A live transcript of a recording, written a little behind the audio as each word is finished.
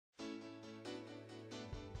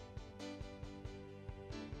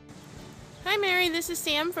Hi Mary, this is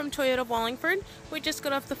Sam from Toyota Wallingford. We just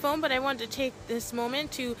got off the phone, but I wanted to take this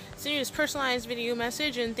moment to send you this personalized video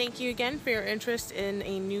message and thank you again for your interest in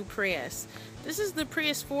a new Prius. This is the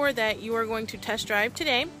Prius 4 that you are going to test drive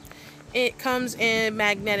today. It comes in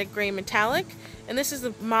magnetic gray metallic, and this is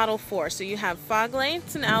the Model 4. So you have fog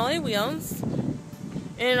lights and alloy wheels,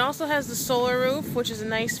 and it also has the solar roof, which is a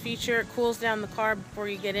nice feature. It cools down the car before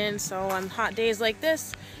you get in, so on hot days like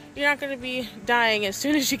this, you're not going to be dying as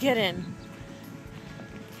soon as you get in.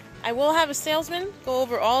 I will have a salesman go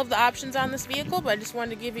over all of the options on this vehicle, but I just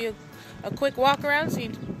wanted to give you a quick walk around so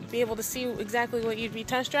you'd be able to see exactly what you'd be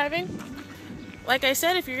test driving. Like I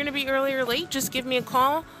said, if you're going to be early or late, just give me a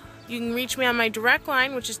call. You can reach me on my direct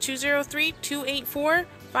line, which is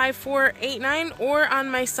 203-284-5489, or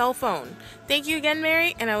on my cell phone. Thank you again,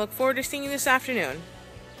 Mary, and I look forward to seeing you this afternoon.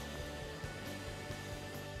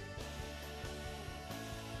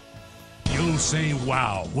 You'll say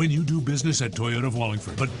wow when you do business at Toyota of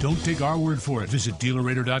Wallingford. But don't take our word for it. Visit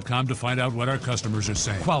DealerRater.com to find out what our customers are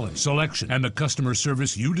saying. Quality, selection, and the customer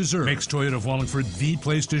service you deserve makes Toyota of Wallingford the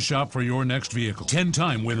place to shop for your next vehicle.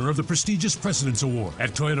 10-time winner of the prestigious Precedence Award. At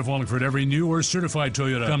Toyota of Wallingford, every new or certified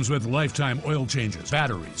Toyota comes with lifetime oil changes,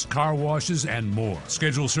 batteries, car washes, and more.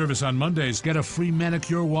 Schedule service on Mondays. Get a free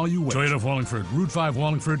manicure while you wait. Toyota of Wallingford, Route 5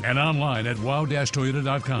 Wallingford, and online at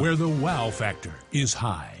wow-toyota.com, where the wow factor is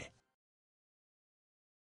high.